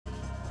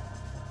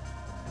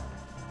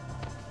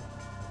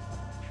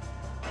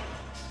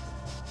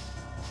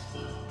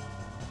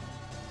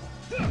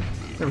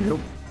There we go.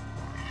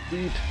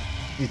 Sweet.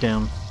 He's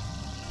down.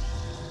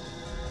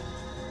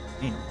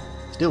 Damn.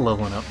 Still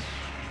leveling up.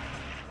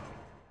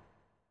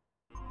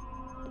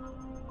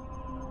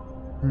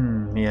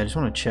 Yeah, I just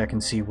want to check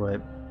and see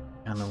what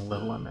kind of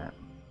level I'm at.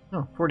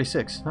 Oh,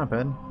 46. Not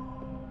bad.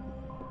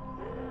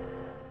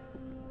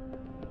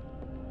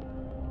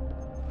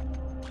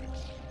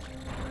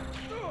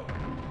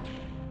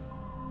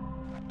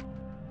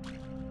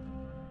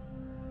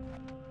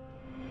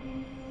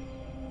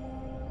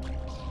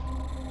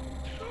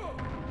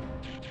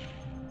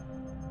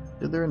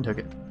 Stood there and took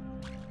it.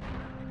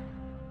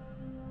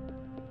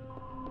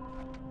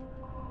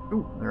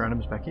 Ooh, there are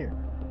items back here.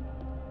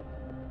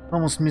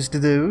 Almost missed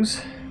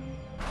those.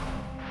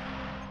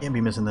 Can't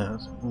be missing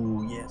those.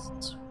 Ooh,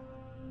 yes.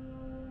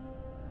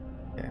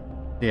 Okay.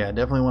 Yeah,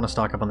 definitely want to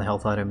stock up on the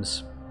health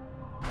items.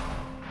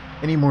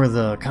 Any more of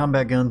the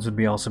combat guns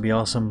would also be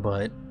awesome,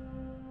 but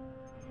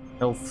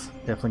health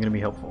definitely going to be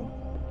helpful.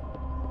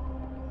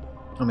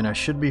 I mean, I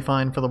should be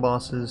fine for the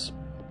bosses.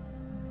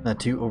 Not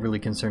too overly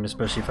concerned,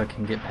 especially if I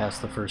can get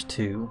past the first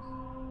two.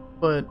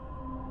 But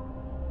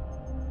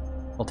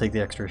I'll take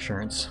the extra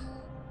assurance.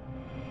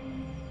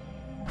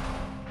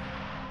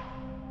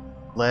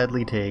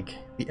 Gladly take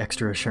the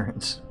extra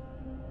assurance.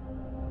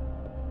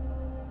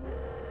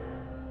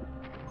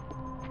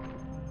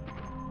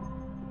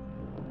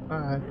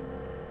 Alright.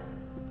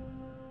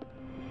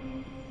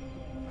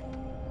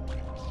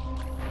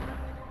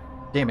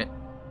 Damn it.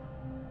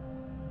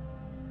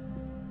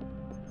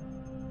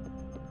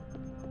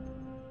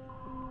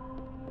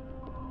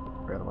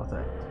 Forgot about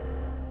that.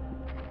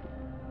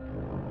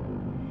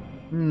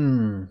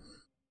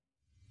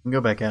 I can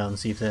go back out and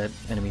see if that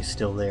enemy's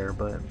still there,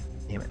 but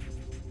damn it.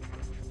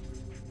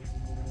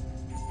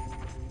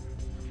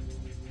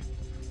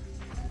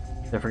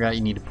 I forgot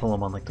you need to pull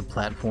them on like the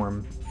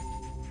platform.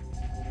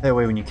 That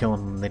way when you kill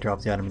them, they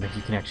drop the item and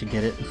you can actually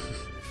get it.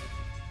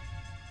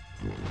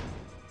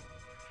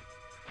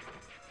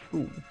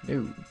 Ooh,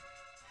 no.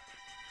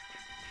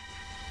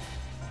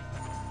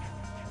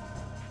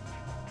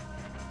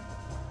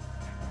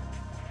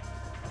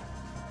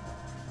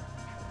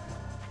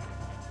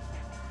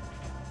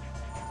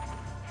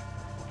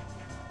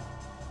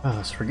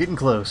 Oh, so we're getting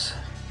close.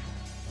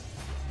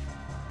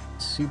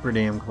 Super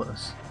damn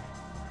close.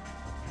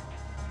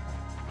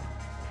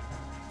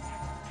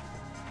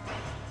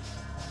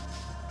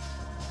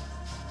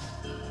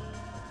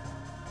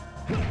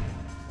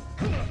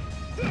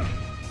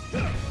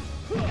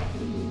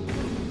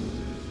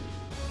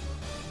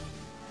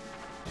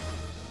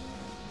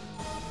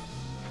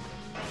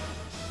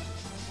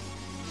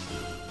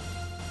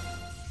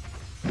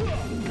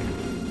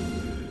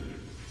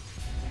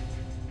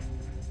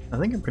 I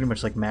think I'm pretty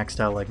much like maxed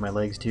out like my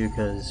legs too,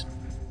 because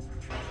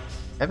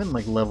I haven't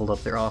like leveled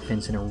up their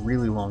offense in a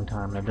really long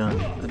time, and I've done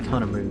a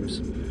ton of moves.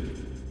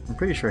 I'm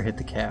pretty sure I hit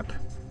the cap.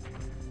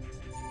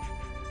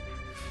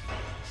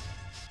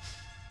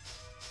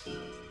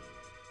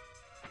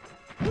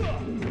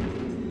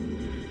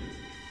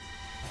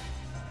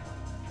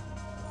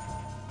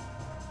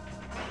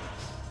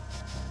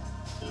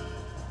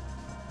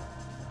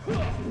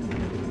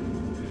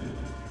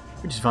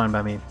 Which is fine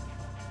by me.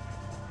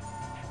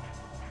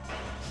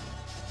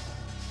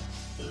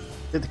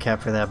 Did the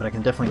cap for that, but I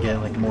can definitely get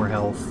like more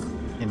health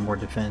and more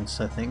defense,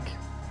 I think.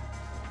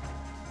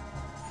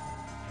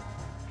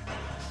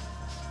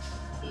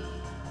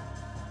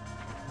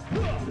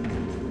 You know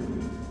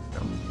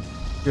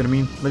what I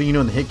mean? Letting you know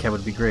in the hit cap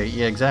would be great.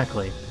 Yeah,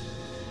 exactly.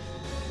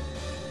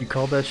 You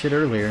called that shit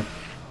earlier.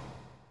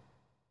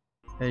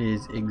 That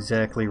is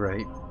exactly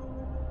right.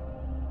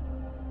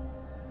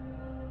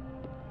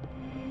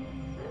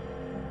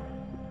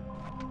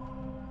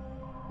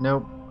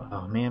 Nope.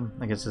 Oh man,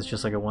 I guess it's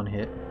just like a one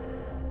hit.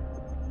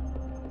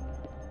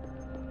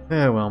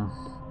 Yeah, well,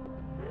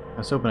 I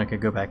was hoping I could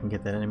go back and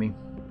get that enemy,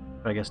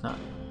 but I guess not.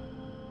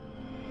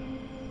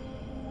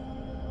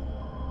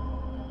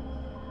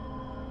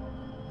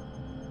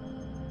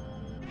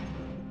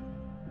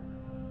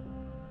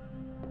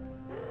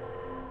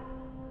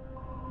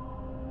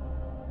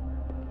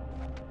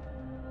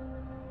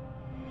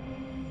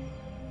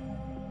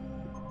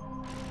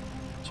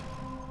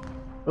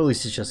 Well, at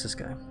least it's just this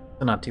guy,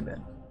 so not too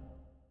bad.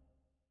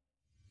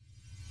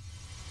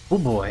 Oh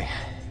boy.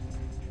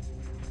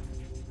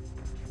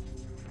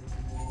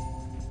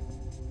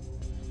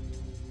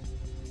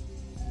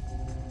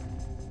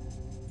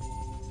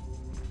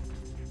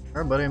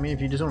 Alright, buddy, I mean, if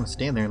you just want to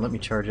stand there and let me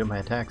charge up my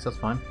attacks, that's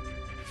fine.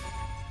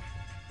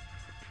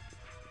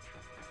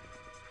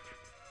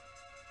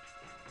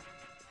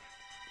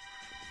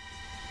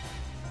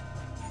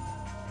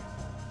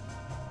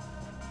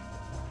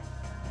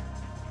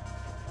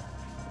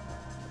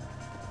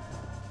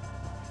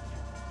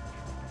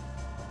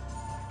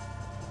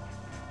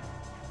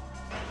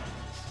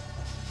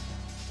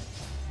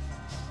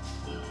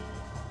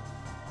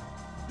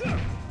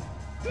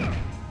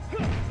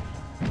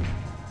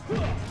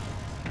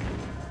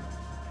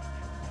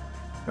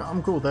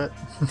 I'm cool with that.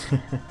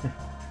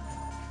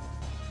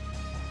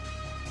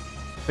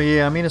 But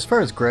yeah, I mean, as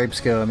far as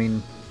gripes go, I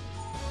mean,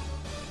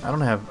 I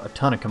don't have a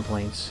ton of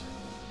complaints.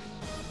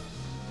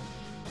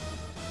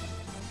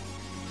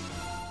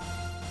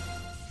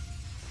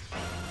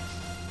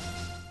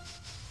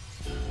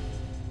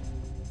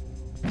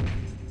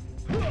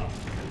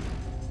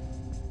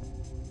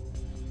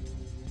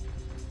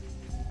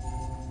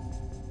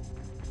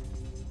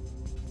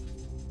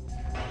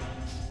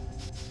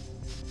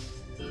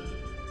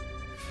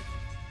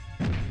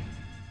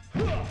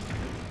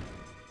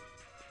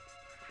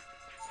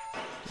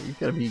 You've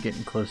got to be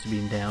getting close to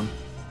being down.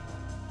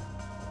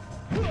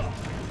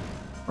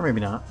 Or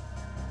maybe not.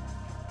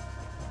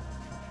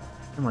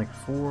 I'm like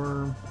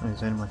 4, I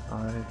was in like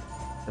 5,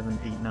 7,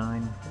 8,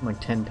 9, I'm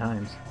like 10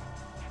 times.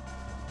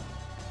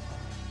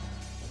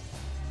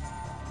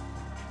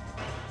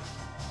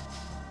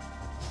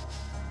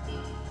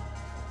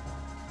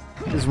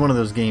 This is one of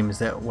those games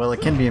that, while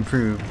it can be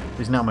improved,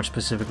 there's not much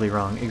specifically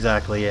wrong.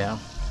 Exactly, yeah.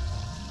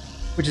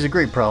 Which is a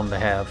great problem to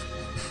have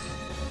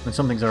when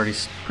something's already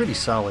pretty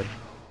solid.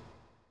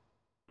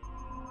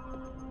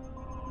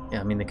 Yeah,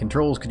 I mean, the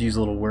controls could use a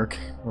little work.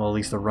 Well, at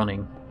least the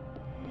running.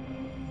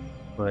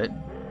 But,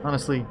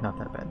 honestly, not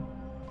that bad.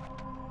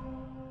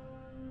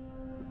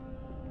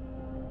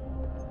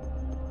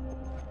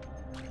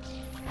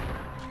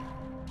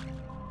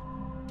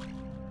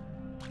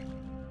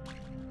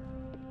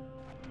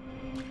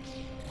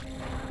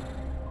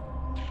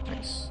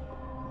 Nice.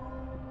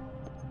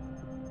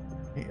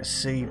 Okay, a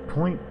save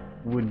point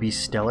would be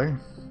stellar.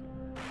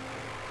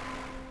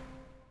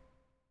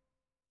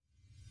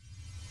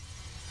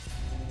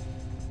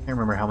 I can't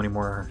remember how many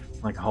more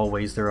like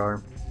hallways there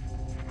are.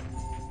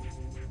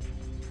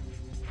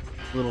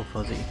 A little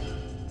fuzzy.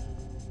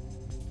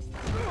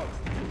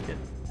 Good.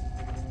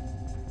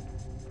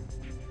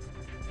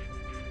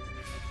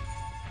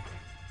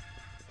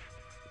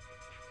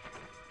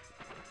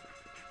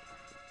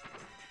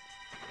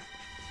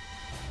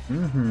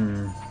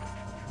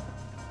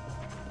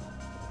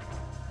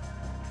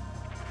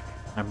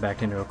 I'm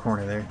backed into a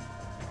corner there.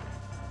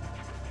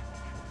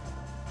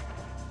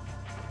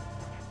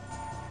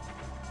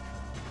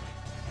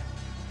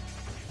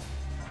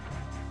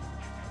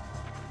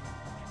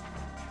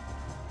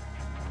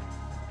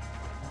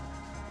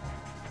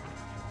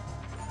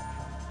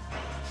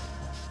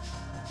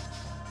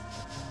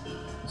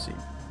 Let's see.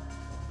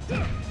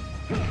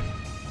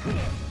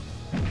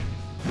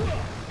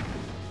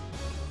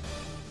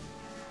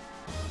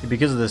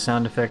 Because of the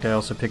sound effect, I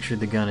also pictured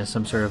the gun as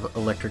some sort of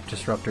electric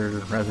disruptor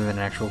rather than an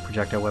actual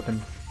projectile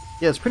weapon.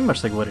 Yeah, it's pretty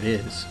much like what it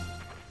is.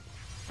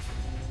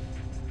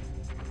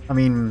 I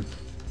mean,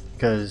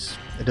 because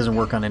it doesn't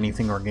work on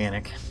anything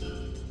organic.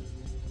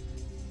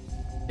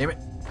 Damn it!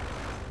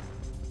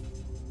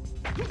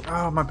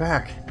 Oh, my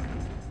back!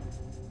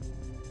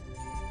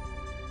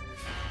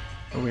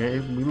 Oh, we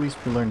at least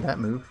we learned that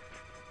move.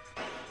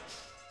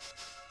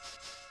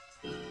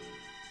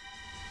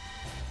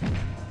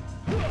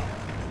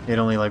 It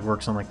only like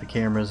works on like the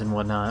cameras and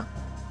whatnot.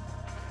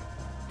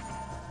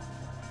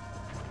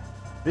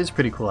 It is a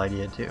pretty cool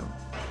idea too.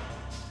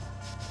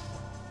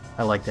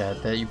 I like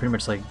that you pretty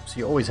much like, so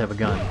you always have a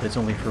gun, but it's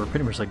only for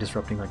pretty much like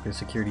disrupting like the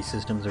security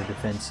systems or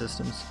defense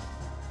systems.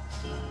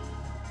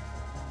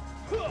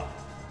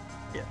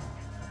 Yeah.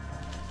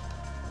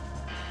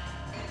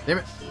 Damn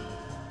it!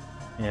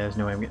 Yeah, there's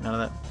no way I'm getting out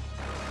of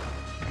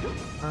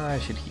that. I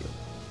should heal.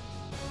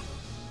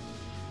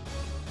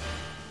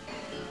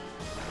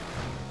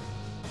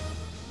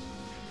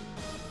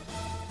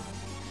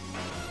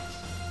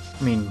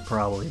 I mean,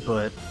 probably,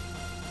 but...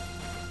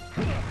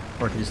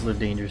 Or I could just live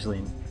dangerously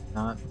and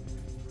not.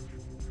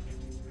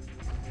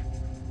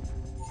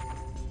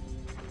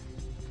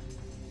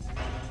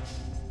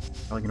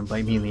 Probably gonna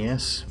bite me in the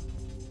ass.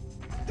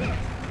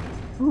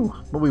 Ooh,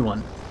 but we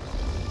won.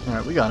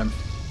 Alright, we got him.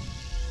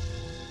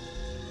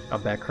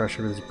 Got Back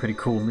Crusher is a pretty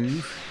cool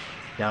move.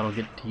 Doubt I'll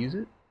get to use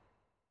it.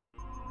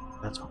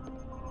 That's fine.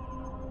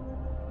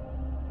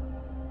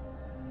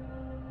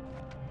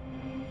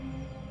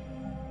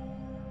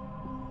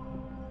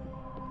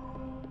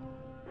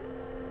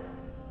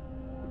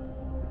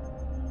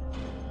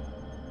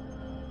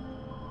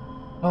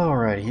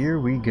 Alright, here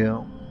we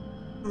go.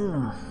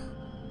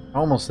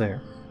 Almost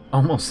there.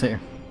 Almost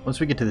there. Once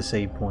we get to the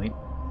save point.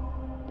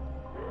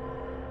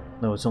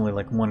 No, it's only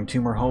like 1 or 2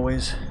 more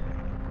hallways.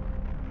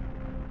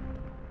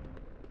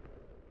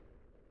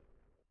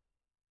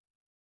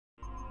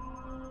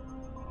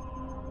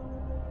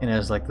 And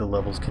as like the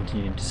levels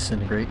continue to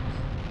disintegrate.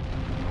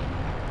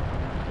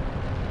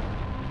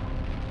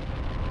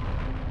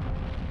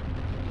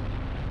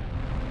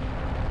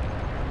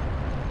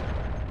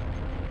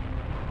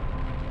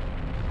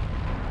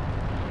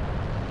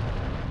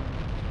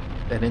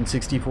 That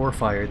N64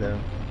 fire though.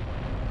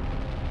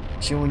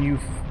 Showing you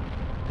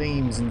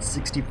themes in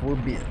 64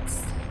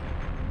 bits.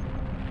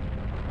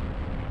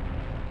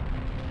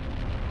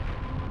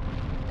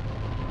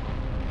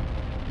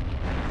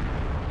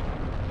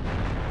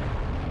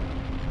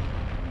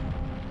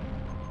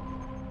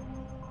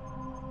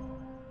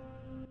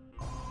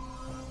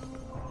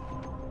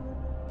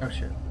 Oh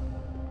shit.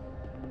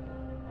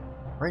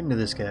 Right into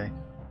this guy.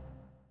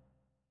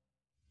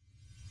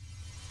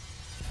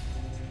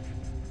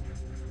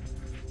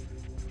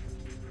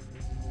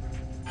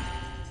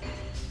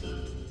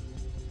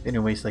 They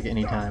didn't waste like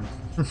any time.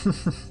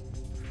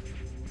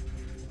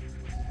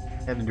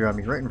 Had to drop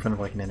me right in front of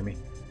like an enemy.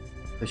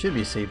 There should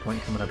be a save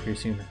point coming up here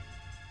soon.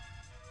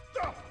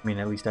 I mean,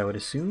 at least I would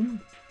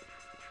assume.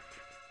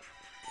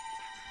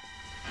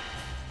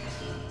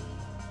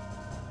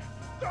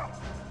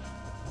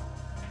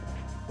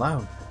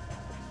 Loud.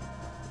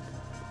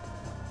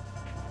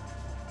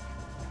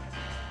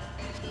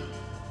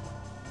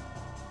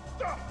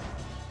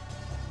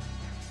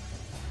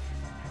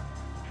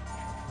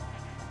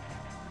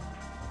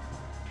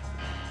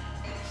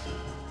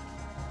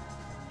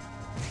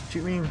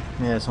 Shoot me?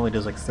 Yeah, this only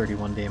does like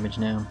 31 damage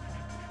now.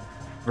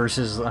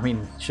 Versus, I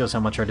mean, shows how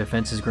much our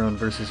defense has grown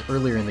versus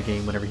earlier in the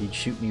game whenever he'd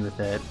shoot me with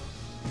that.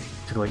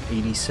 Took like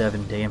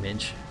 87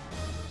 damage.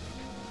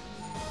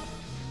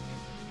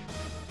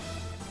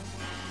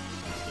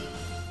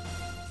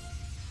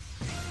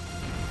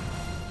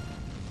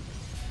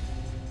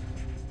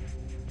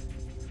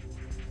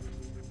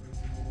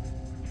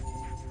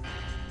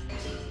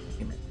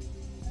 Damn it.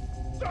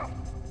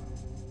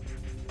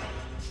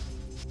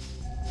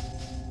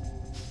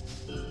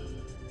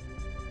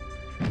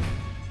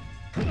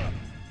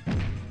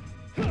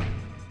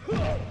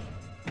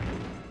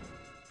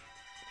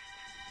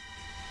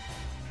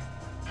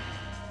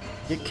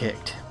 Get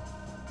kicked.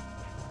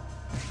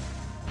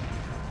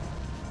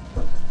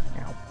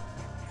 Ow.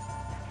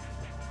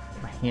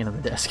 Get my hand on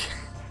the desk.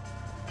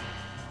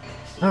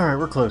 Alright,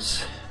 we're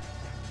close.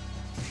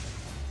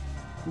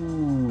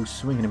 Ooh,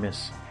 swing and a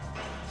miss.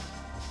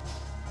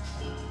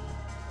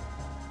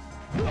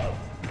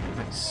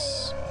 Nice.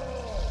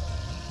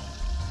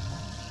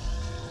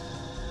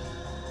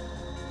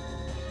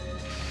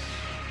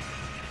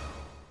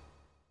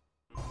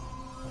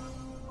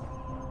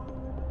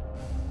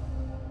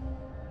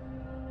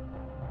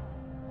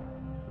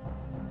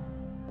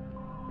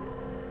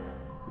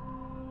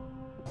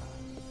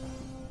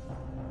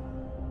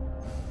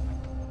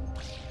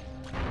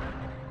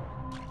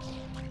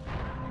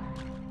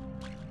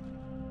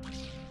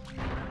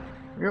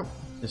 Yep,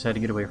 just had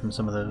to get away from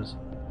some of those.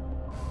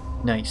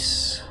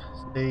 Nice.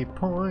 Save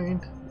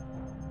point.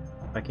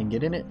 If I can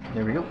get in it.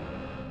 There we go.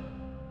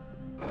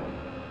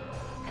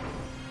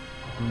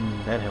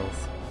 That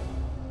health.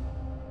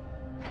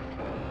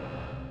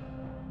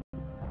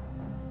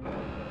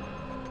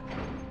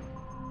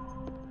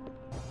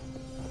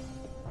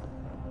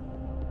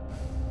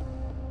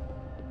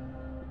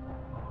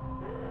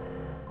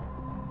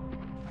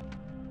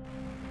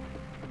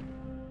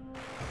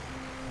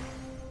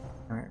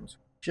 Alright,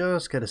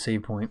 just got a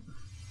save point. I'm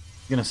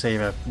gonna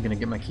save. I'm gonna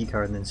get my key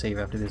card and then save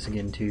after this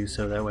again too,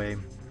 so that way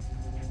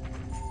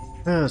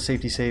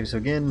safety saves. So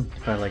again,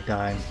 if I like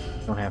die,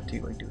 don't have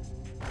to like do it.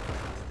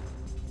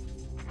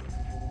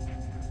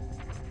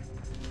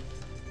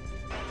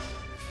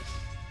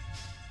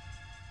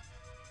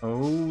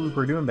 Oh,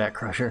 we're doing Back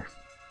Crusher.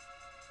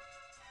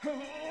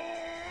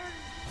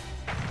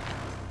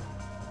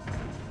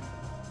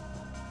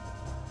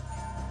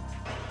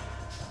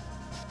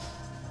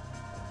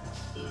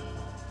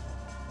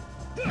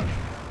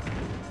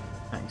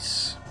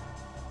 Nice.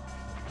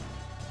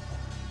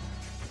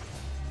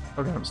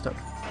 Oh god, I'm stuck.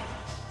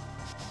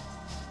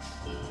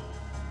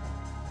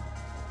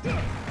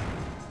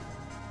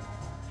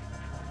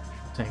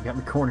 Dang, got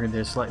me cornered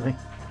there slightly.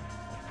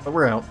 But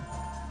we're out.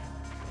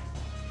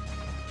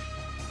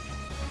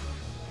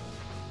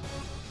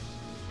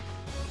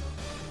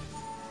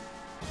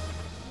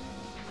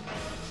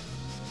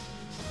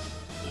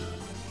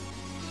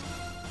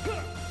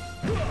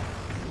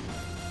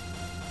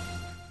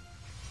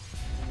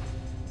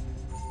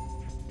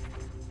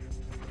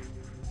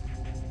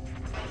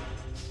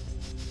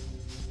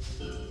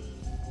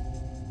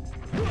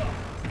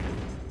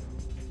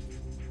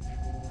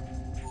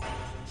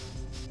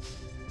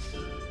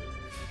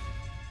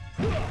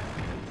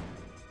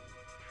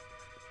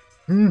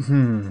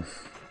 Mm-hmm.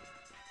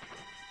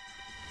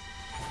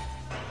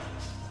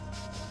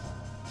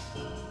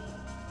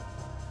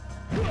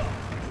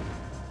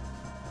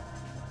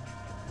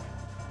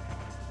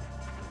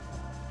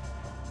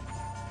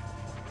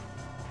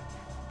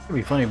 It'd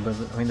be funny, but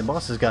I mean, the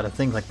boss has got a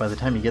thing like by the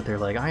time you get there,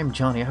 like, I am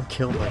Johnny, I've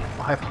killed like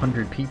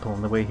 500 people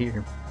on the way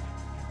here.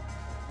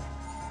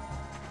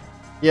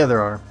 Yeah,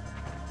 there are.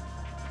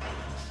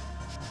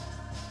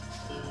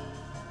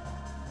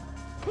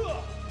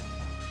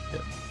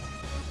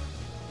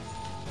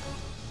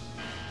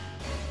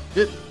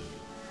 Yep.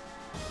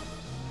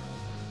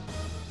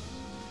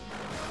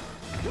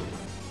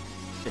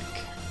 Dick.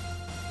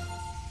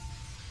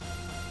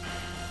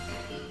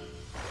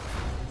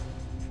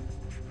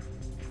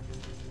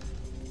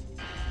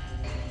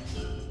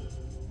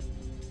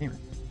 Damn it.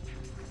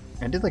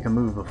 I did like a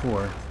move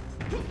before.